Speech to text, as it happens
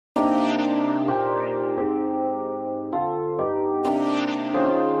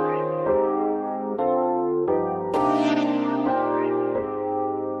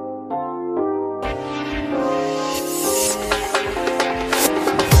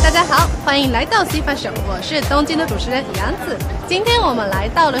家好，欢迎来到 C Fashion， 我是东京的主持人杨子。今天我们来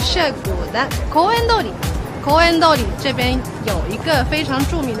到了涩谷的公園通り。公園通り这边有一个非常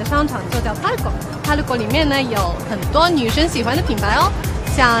著名的商场，就叫 TRENDS。TRENDS 里面呢有很多女生喜欢的品牌哦，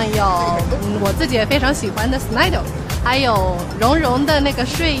像有我自己也非常喜欢的 Snyder， 还有绒绒的那个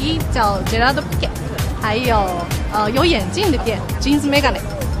睡衣叫 Vingeta， 还有有眼镜的店 Jeans Megane。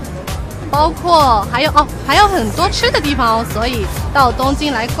包括还有很多吃的地方哦，所以到东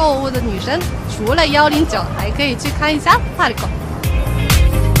京来购物的女生，除了109，还可以去看一下パルコ。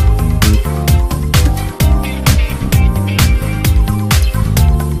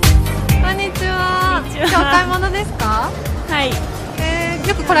こんにちは。今日お買い物ですか？はい。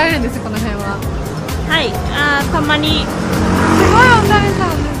よく来られるんですこの辺は。はい。たまに。すごいおしゃれ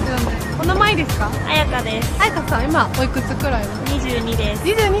さんですよね。お名前ですか？あやかです。あやかさん今おいくつくらい？22です。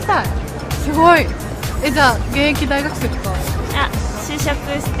22歳。すごい。じゃあ現役大学生とか？いや、就職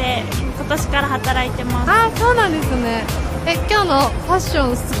して今年から働いてます。そうなんですね。今日のファッシ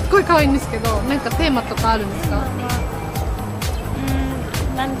ョンすっごい可愛いんですけど、なんかテーマとかあるんですか？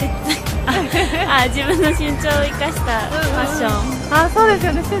なんで自分の身長を生かしたファッション。そうです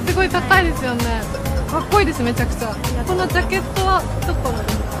よね。背すごい高いですよね。かっこいいですめちゃくちゃ。このジャケットはどこので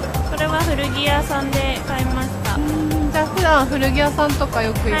すか？これは古着屋さんで買いました。じゃあ普段古着屋さんとか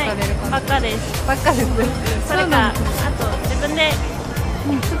よく行かれるかな？ばっかです。ばっかです。それかあと自分で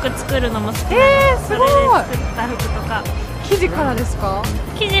服作るのも好きなので、すごい。作った服とか。生地からですか？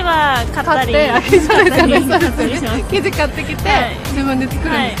生地は買ったり、生地買ってきて自分で作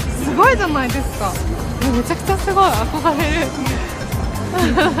るんです。すごいじゃないですか。めちゃくちゃすごい憧れる。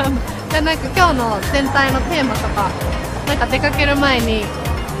じゃあなんか今日の全体のテーマとか、なんか出かける前に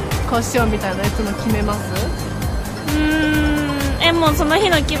こうしようみたいなやつも決めます？もうその日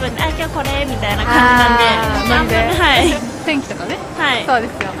の気分で今日これみたいな感じなんで、はい。天気とかね。はい。そうで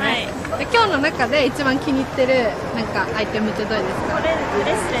すよね。で今日の中で一番気に入ってるなんかアイテムってどれですか？これブ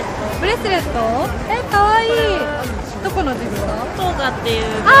レスレット。ブレスレット？可愛い。どこのですか？トーガっていう。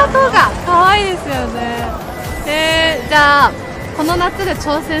トーガ可愛いですよね。じゃあこの夏で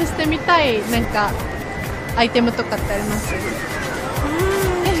挑戦してみたいなんかアイテムとかってあります？挑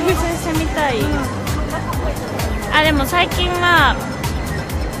戦してみたい。でも最近は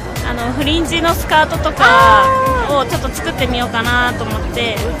フリンジのスカートとかをちょっと作ってみようかなと思っ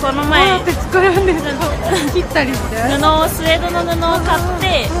て、この前作るんですか？切ったりしてスウェードの布を買っ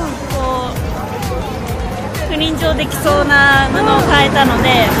てこうフリンジをできそうな布を買えたの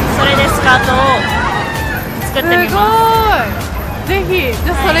で、それでスカートを作ってみます。すごい。ぜひ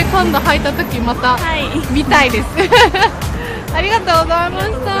じゃあそれ今度履いた時また見たいです。ありがとうございまし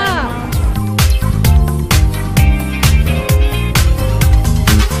た。